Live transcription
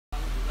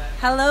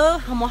Hello,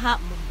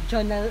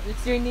 Joynal,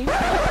 what's your name?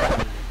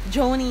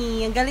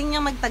 Joni. Ang galing niya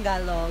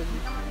mag-Tagalog.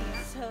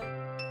 So,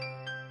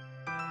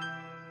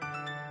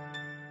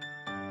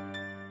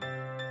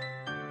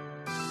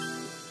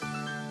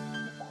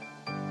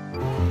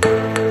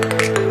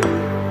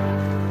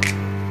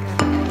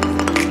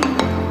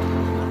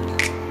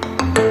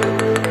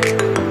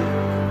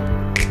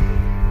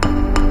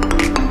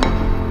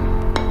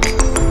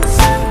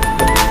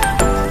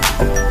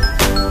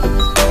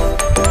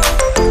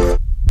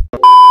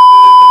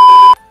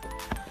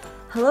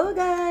 hello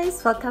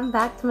guys, welcome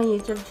back to my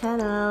YouTube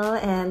channel,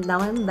 and now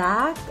I'm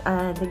back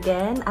and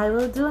again I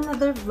will do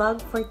another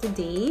vlog for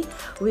today.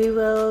 We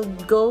will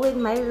go with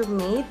my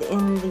roommate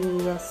in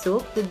the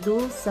Souq to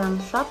do some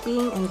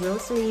shopping and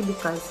grocery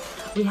because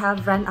we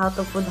have run out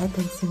of food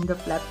items in the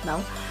flat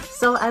now.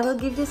 So I will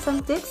give you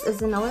some tips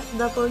as an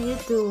OFW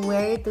to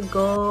where to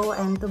go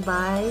and to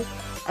buy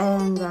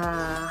and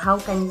how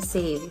can you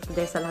save if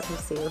there's a lot of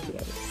sale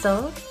here.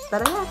 So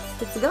tara,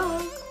 let's go!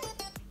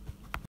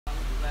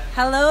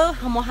 hello,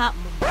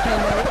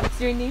 Joynal, what's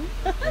your name?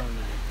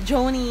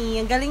 Joni.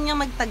 Ang galing niya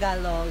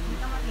mag-Tagalog.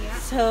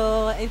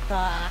 So, ito,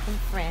 aking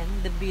friend,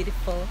 the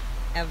beautiful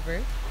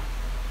ever.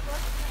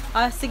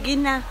 Sige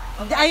na.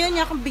 Ayaw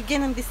niya akong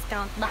bigyan ng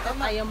discount. Bakit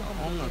ayaw mo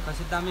akong bigyan?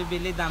 Kasi dami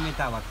bili, dami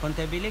tawad.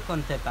 Konti bili,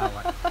 konti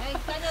tawad.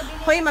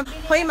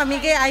 Hoy,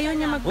 mamigay. Ayaw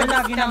niya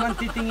magpa-discount. Lagi naman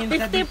titingin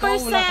sa dito.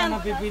 Wala ka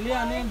mapipili.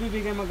 Ano yung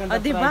bibigay maganda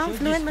presyo? Diba?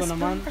 Fluent, mas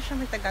fluent pa siya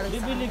may Tagalog.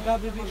 Bibili ka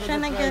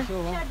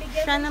presyo.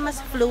 Siya na mas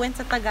fluent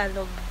sa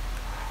Tagalog.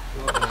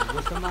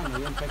 Gusto mo,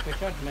 yung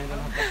pekpek short, mayroon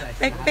ako pa sa isa.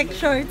 Pekpek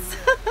shorts.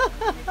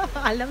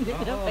 Alam din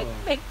na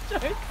pekpek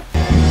shorts.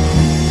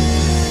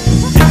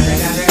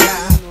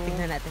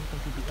 Tignan natin kung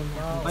bibigyan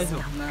niya.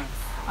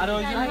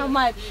 How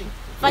much?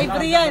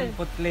 5 real.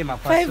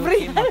 5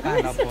 real.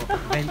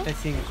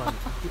 15.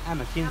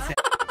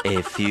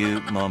 A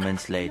few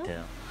moments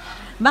later.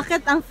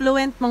 Bakit ang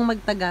fluent mong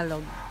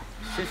mag-Tagalog?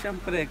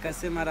 Siyempre,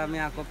 kasi marami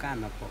ako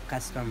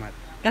customer.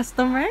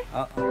 Customer?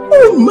 Oo.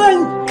 Oh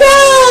my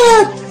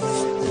God!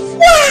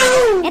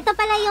 Wow! Ito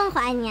pala yung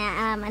kuan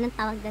niya, anong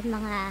tawag doon,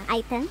 mga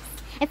items.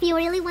 If you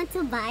really want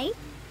to buy,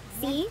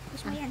 see?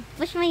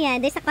 Push mo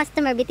yan. There's a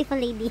customer, beautiful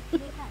lady.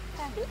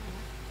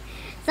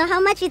 So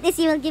how much it is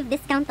you will give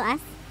discount to us?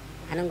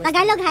 Anong gusto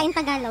Tagalog mo? ha, in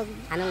Tagalog.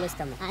 Anong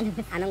gusto mo?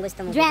 Anong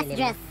gusto mo? Dress, bibili mo?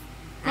 dress.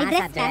 May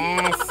dress sa ka?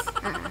 dress.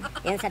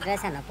 Yan sa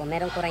dress, ano po,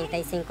 merong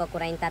 45,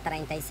 40,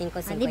 35,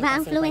 50, Di ba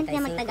ang fluent 55.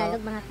 niya mag-Tagalog,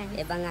 mga friends?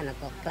 Ibang ano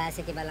po,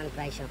 classic, iba lang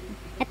presyo.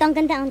 Ito ang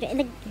ganda, ang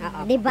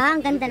di ba?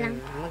 Ang ganda lang.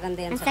 Maganda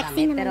yan Ang sa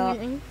sexy damit, naman pero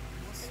yun.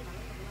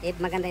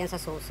 maganda yan sa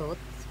susot,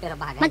 pero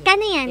bagay.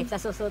 Magkano yan? If sa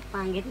susot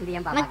panggit, hindi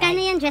yan babagay. Magkano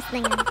yung dress na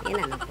yan? Yan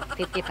ano po,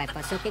 55 po,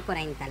 suki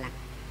 40 lang.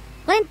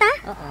 40?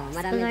 Oo,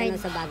 marami Lord.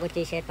 ganun sa bago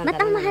t-shirt.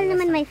 Matang mahal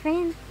naman, my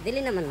friend.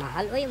 Dili naman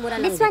mahal. Uy, mura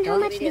lang This dito. one, how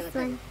much this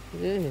one?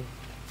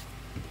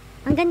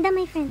 Ang ganda,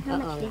 my friend. How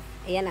much this?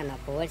 Ayan ano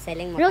po, we're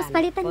selling mo Rose,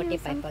 palitan mo 45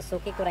 yung po,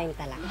 suki 40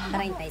 lang,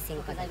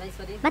 35.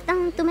 Ba't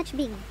ang too much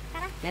big?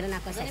 Meron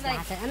ako sa isa.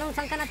 Anong,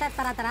 saan ka na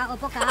tara?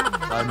 Opo ka.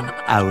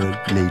 1 hour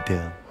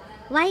later.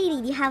 Why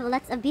you have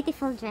lots of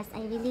beautiful dress.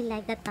 I really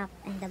like the top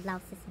and the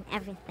blouses and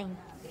everything.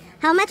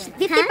 How much?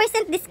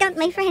 50% discount,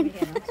 my friend.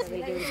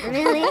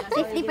 Really?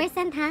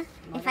 50%, huh?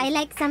 If I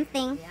like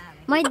something,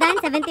 more than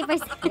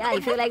 70%. Yeah,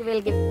 I feel like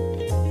we'll give.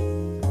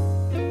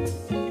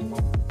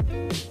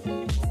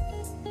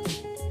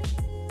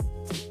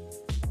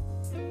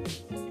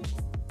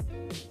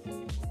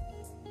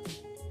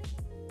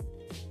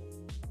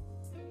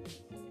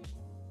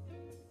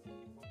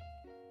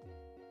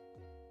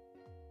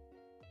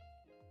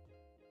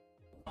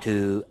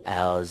 Two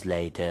hours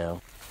later.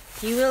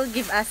 You will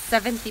give us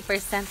 70%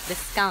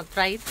 discount,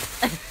 right?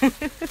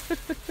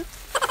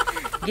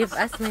 Give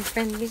us, my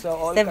friend, So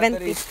all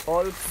 70. Qataris,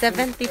 all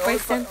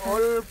 70%.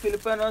 all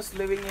Filipinos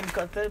living in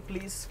Qatar,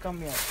 please come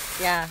here.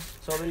 Yeah.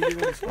 So we'll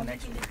give you discount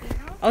actually.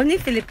 Only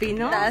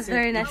Filipino? The other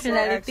Actually,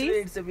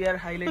 nationalities? we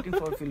are highlighting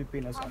for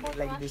Filipinos only.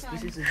 Like this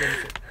is a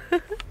gentle. We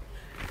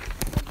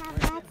have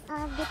lots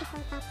of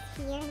beautiful tops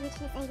here, which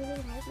is I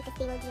really like because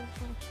they will give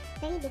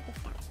very big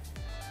discount.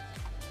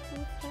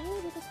 It's very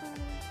beautiful.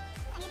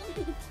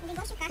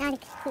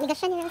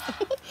 Negosyo nila.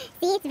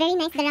 See, it's very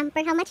nice, the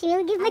romper. How much you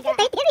will give? Like 30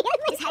 real.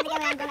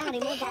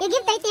 You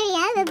give 30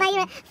 real, we'll buy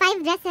you 5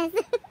 dresses.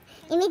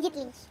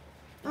 Immediately.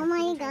 Oh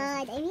my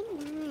god, I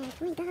really like.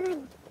 Oh my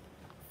god.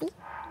 See?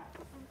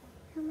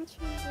 How much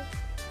will you give?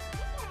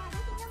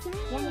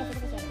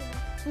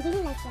 I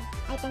really like your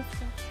items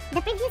too. The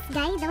previous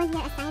guy, the one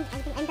here assigned,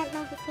 I think, and that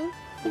now his thing,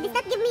 he does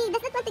not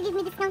want to give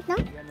me discount, no?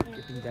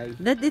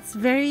 That it's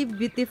very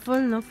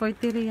beautiful, no?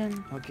 40 real.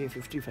 Okay,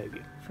 55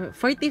 yeah.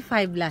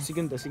 45 last.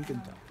 Sikinta.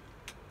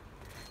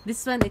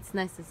 This one, it's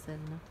nice as well,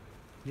 no?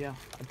 Yeah,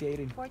 Ati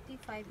Irene.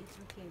 45 is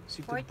okay.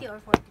 Sikinta. 40 or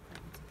 45.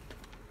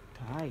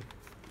 Hi.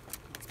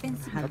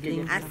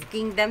 Having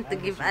asking them to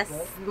give us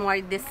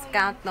more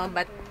discount, no?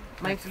 But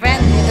my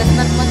friend, he does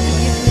not want to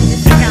give me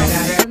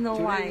discount. don't know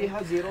Today we why.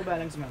 have zero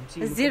balance, ma'am.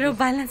 See, look Zero at this.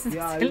 balance na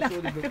Yeah, I sila. will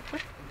show the bill.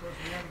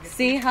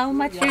 See how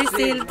much your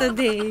sale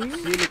today.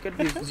 See, look at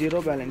this.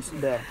 Zero balance.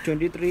 There.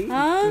 23,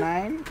 Huh?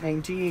 9,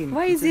 19.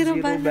 Why It's a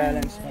zero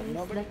balance?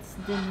 No, but That's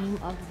the name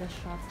of the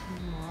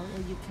shopping mall.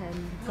 Or you can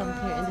come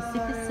here in the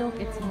city Souq.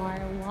 It's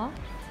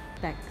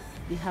Matex.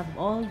 They have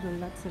all the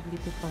lots of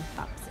beautiful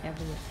tops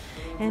everywhere,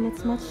 and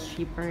it's much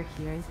cheaper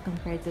here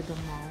compared to the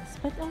malls.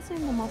 But also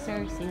in the malls there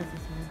are sales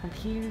as well. But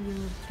here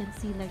you can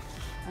see like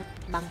a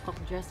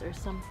Bangkok dress or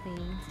something.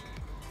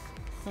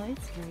 So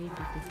it's very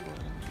beautiful.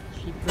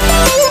 Cheaper.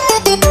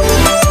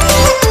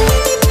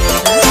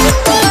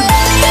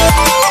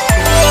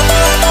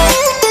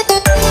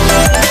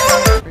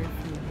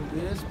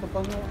 Yes,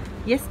 papango.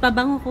 Yes,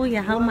 pabango kuya.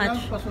 How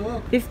much?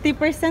 Pasok.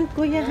 50%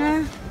 kuya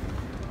ha.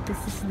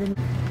 This is the...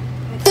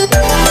 Cheaper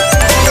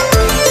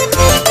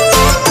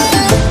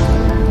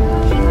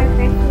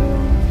perfume.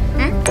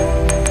 Huh?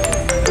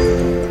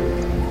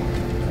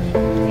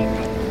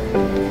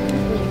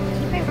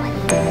 Cheaper what?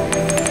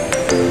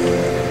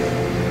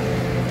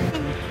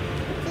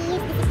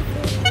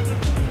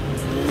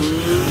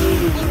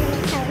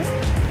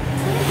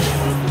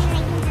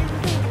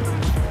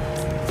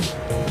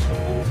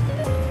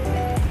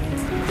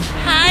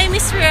 Hi,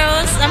 Miss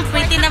Rose. Ang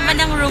pretty naman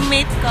ng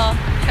roommate ko.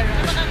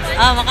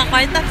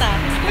 Makakwarta ta.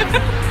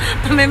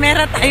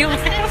 Mamemera tayo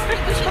ngayon.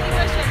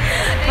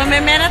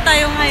 Mamemera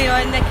tayo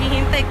ngayon.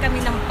 Naghihintay kami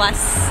ng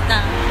bus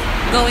na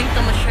going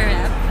to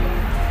Musharraf.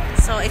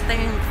 So, ito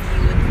yung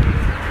view.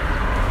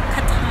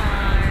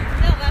 Qatar.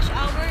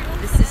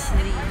 This is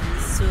the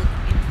Souq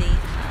in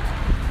Doha.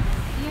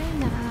 Here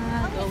na.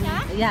 Going,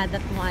 yeah,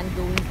 that one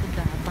going to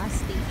the bus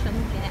station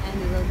again. And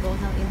we will go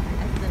now in the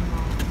Ezdan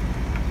mall.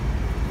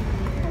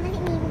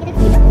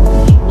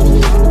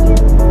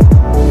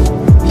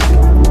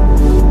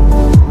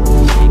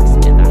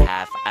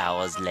 6.5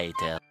 hours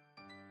later.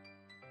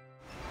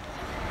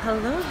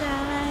 Hello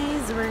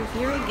guys! We're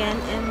here again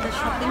in the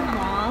shopping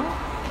mall.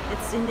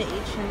 It's in the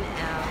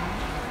H&M.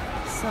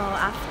 So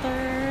after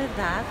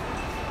that,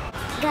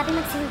 Grabe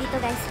mag-sale dito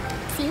guys.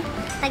 See?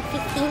 Tag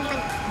 15,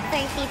 tag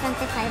 30,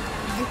 25.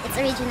 And it's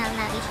original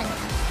na H&M.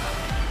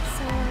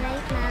 So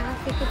right now,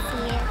 if you could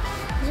see it,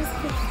 just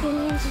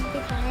 15,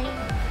 25.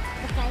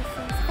 The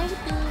prices,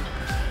 30.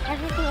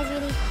 Everything is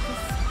really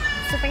just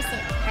super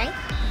safe, right?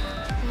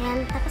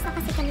 And tapos na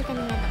kasi kami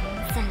kanina doon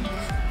sa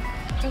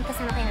dyan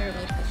kasama ko yung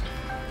roommate ko siya.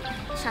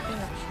 Shopping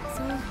lang siya.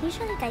 So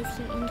usually guys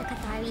here in the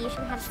Qatar, we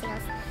usually have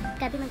sales.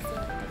 Grabe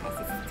mag-sale dito guys.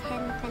 It's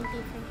 10,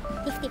 20,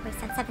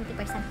 50%,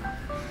 70% off.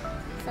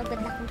 So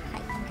good luck kung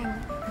kahit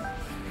kanina.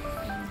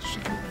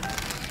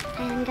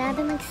 Ayan,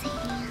 grabe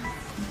mag-sale.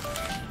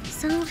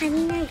 So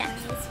kanina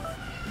guys,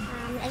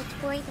 I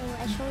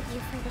showed you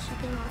for the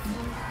shopping mall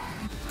and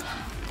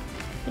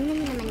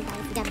tingnan nyo naman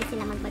guys, grabe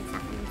sila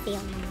magbagsakan ng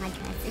sale ng mga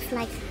dress. It's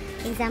like,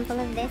 example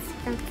of this,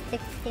 from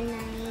 69,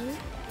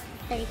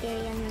 30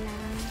 riyal na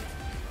lang.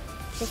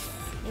 This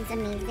is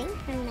amazing,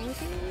 from 19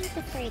 to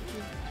 30.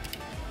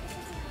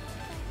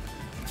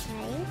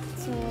 Right?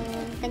 So,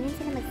 ganyan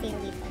sila mag-sale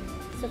dito.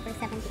 Super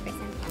 70%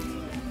 off.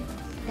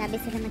 Grabe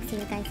sila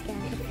mag-sale guys.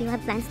 Kaya if you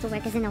have plans to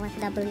work as an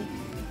OFW,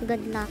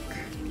 good luck.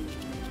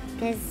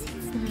 Because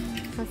it's not,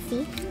 I'll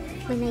see.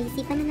 May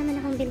naisipan na naman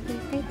akong bilhin.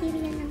 30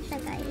 riyal lang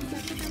siya guys.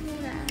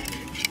 Napakamura.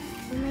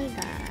 Oh my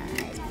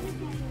god.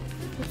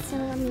 It's so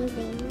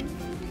amazing.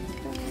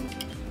 So,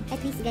 at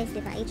least guys,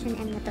 diba, H&M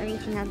na to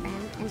original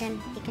brand. And then,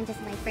 you can just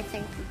buy for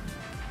 30.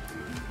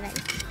 Right?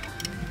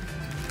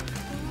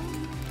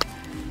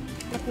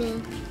 Let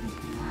me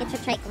get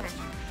your try ko na.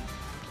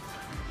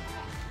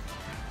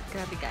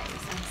 grabe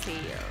guys, ang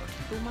sale.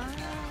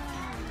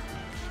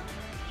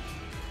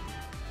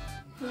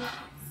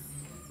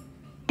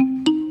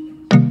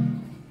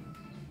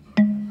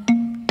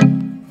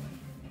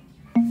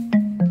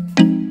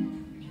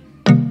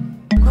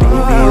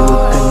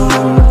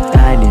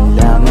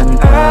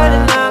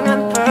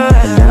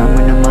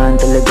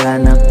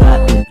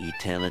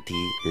 Eternity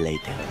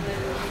later.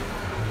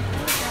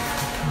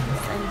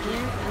 I'm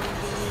here in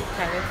the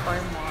Carrefour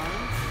Mall.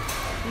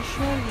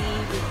 Usually,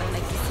 dito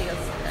nag-sales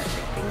sila.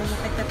 Tingnan mo,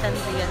 tagta 10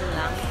 riyal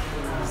lang.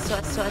 So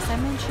as I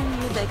mentioned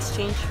you, the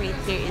exchange rate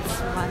here is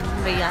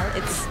 1 riyal.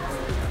 It's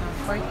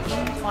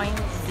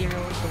 14.02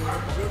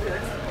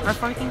 or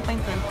 14.20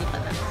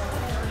 pala.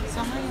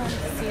 So ngayon,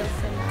 sales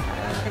sila.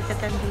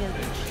 Tagta 10 riyal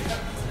din siya.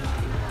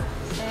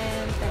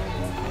 And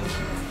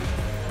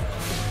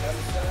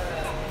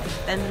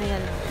 10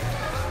 riyal lang.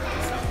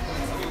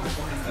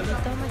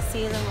 Dito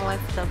mag-sale ang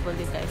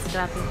OFW guys.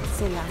 Grabe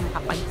sila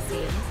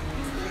makapag-sale.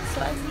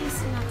 So at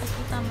least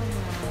nakakita mo na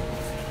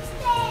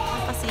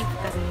makasave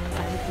ka rin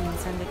kahit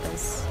minsan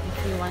because if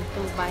you want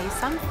to buy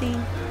something,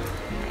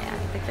 ayan,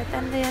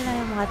 tagtatanda yan lang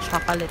yung mga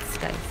chocolates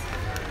guys.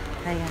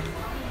 Ayan,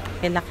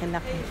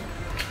 kilaki-laki.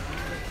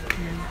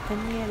 Ayan,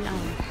 kanya lang.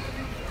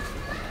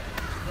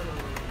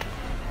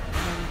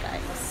 Ayan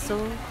guys. So,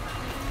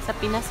 sa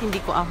Pinas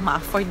hindi ko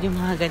ma-afford yung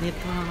mga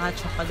ganito, mga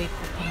chocolate.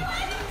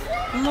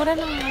 Mura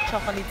lang mga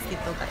chocolates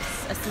dito guys.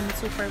 As in,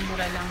 super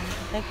mura lang.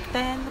 Like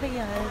 10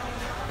 riyal.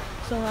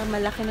 So,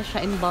 malaki na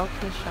siya. In bulk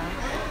na siya.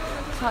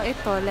 So,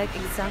 ito, like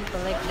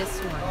example, like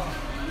this one.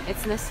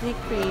 It's Nestle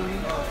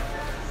cream.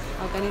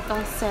 O,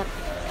 ganitong set.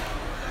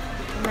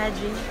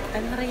 Imagine,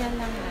 10 real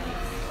lang,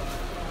 guys.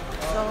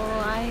 So,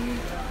 I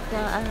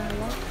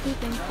want to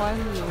inform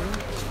you.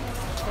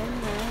 10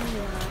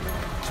 real.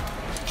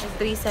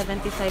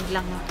 375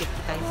 lang yung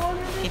KitKat.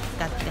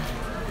 KitKat din.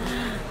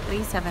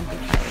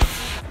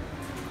 375.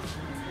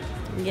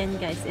 Yan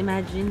guys,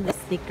 imagine the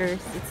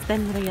stickers. It's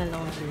 10 real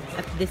only.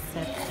 At this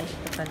set. Ay,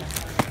 ito pala.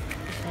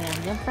 Ayan,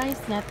 yung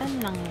price natin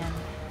lang yan.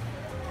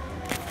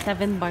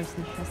 7 bars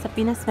na siya. Sa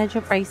Pinas,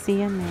 medyo pricey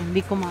yan eh.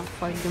 Hindi ko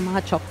ma-afford yung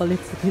mga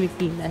chocolates sa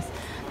Pilipinas.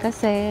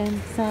 Kasi,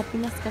 sa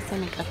Pinas kasi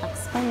may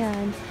tax pa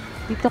yan.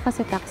 Dito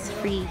kasi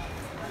tax-free.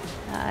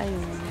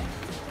 Ayun.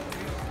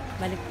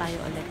 Balik tayo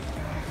ulit.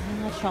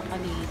 Mga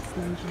chocolates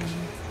nandiyan.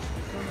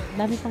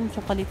 Dami pang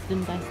chocolates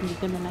dun guys. Hindi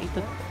ko na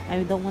ito.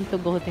 I don't want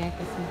to go there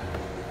kasi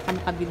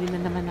makabili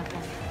na naman ako.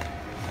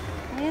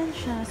 Ayan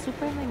siya.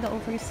 Super mega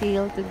over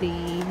sale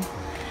today.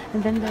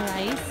 And then the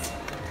rice.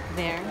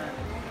 There.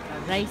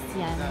 Rice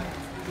yan.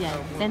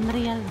 Yan. 10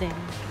 real din.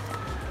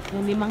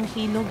 Yung 5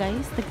 kilo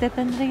guys. Tagta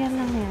 10 real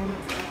lang yan.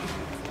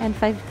 And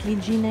 5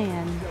 kg na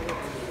yan.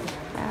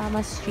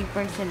 Mas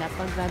cheaper sila.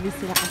 Pag grabe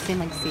sila kasi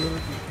mag-sale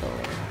dito.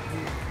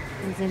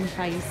 And then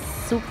price.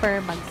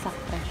 Super bagsak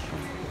presyo.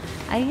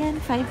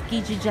 Ayan, 5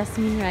 kg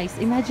jasmine rice.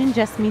 Imagine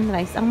jasmine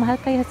rice. Ang mahal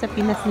kaya sa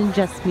Pinas ng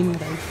jasmine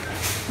rice.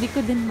 Hindi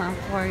ko din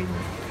ma-afford.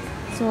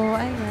 So,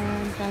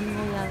 ayan. 10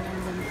 real lang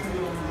din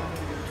sila.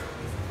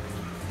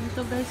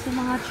 Dito guys, yung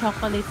mga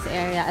chocolates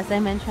area. As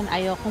I mentioned,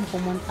 ayaw kong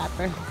pumunta.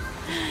 Pero,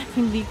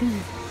 hindi ko.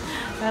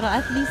 Pero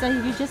at least,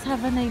 you just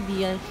have an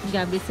idea.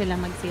 Gabi sila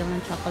mag-sale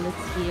ng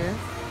chocolates here.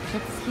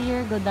 It's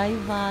here,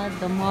 Godiva,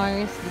 the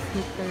Mars, the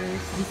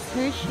Snickers, the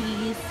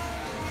Hershey's.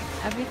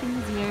 Everything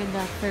is here.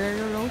 The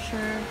Ferrero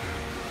Rocher.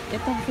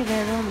 Itong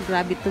Ferrero,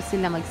 grabe to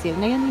sila mag-sale.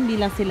 Ngayon, hindi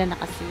lang sila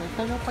nakasale.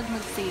 Pero pag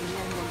mag-sale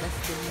yan, wagas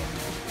din yan.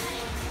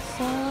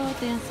 So,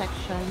 ito yung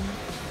section.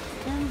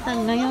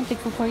 Yan, ngayon,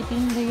 tigpo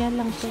 14 real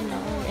lang sila.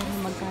 Or,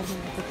 magkano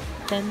ito?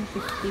 10,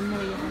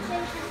 15 real.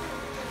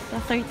 So,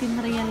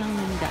 13 real lang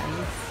yun,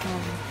 guys. So,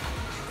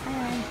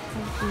 ayan,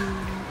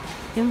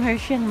 13. Yung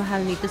Hershey, ang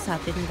mahal nito sa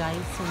atin,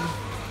 guys. So,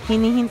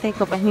 hinihintay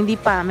ko pa. Hindi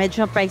pa,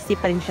 medyo pricey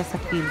pa rin siya sa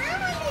field.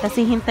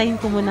 Kasi hintayin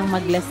ko munang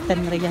mag-less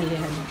 10 real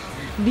yan.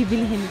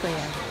 Bibilihin ko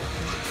yan.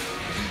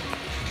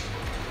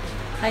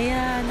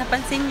 Kaya,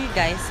 napansin nyo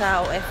guys,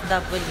 sa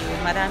OFW,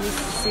 marami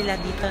sila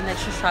dito,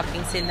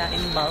 nag-shopping sila in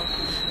bulk.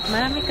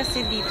 Marami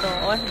kasi dito,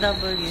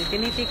 OFW,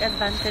 tinitake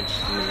advantage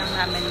lang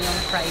namin yung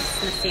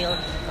price na sale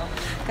dito.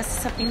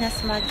 Kasi sa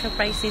Pinas,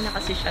 mag-pricey na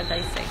kasi siya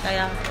guys eh.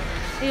 Kaya,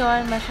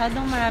 yun,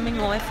 masyadong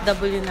maraming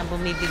OFW na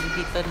bumibili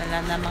dito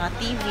na mga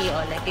TV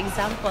o like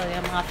example,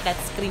 yung mga flat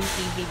screen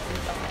TV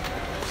dito.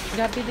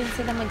 Grabe din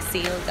sila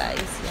mag-sale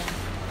guys. Yan.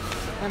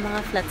 Yung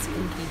mga flat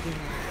screen TV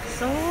na.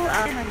 So,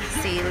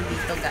 mag-sale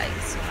dito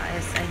guys. So,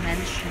 as I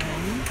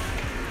mentioned,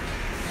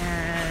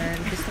 and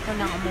gusto ko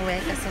nang umuwi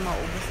kasi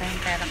maubos na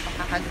yung pera ko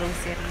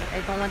kaka-grocery.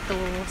 I don't want to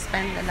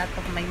spend a lot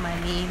of my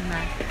money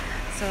na.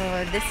 So,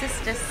 this is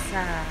just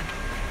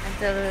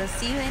until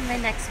see you in my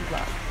next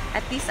vlog.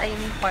 At least I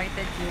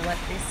imparted you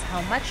how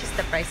much is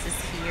the prices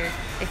here.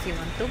 If you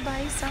want to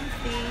buy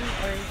something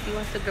or if you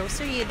want to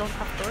grocery, you don't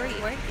have to worry.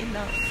 Work in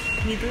the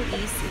Middle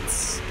East,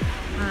 it's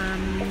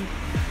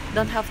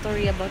don't have to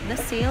worry about the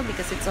sale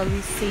because it's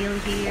always sale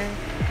here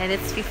and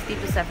it's 50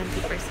 to 70%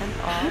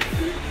 off.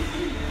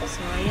 So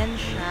ayan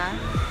siya.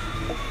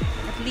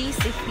 At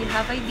least if you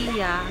have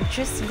idea,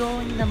 just go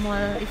in the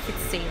mall if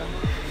it's sale.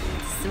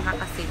 It's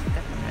makakasave ka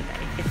talaga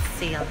if it's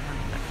sale.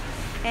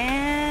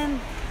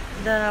 And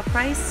the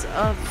price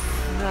of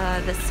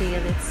the sale,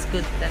 it's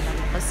good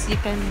talaga because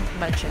you can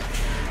budget.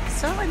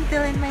 So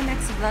until in my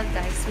next vlog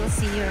guys, we'll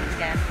see you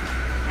again.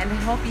 And I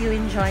hope you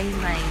enjoy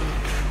my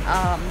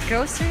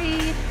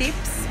grocery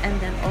tips and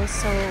then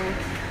also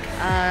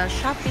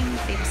shopping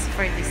tips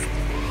for this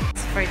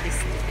day.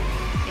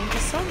 Thank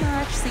you so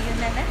much. See you in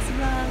the next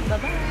vlog. Bye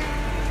bye.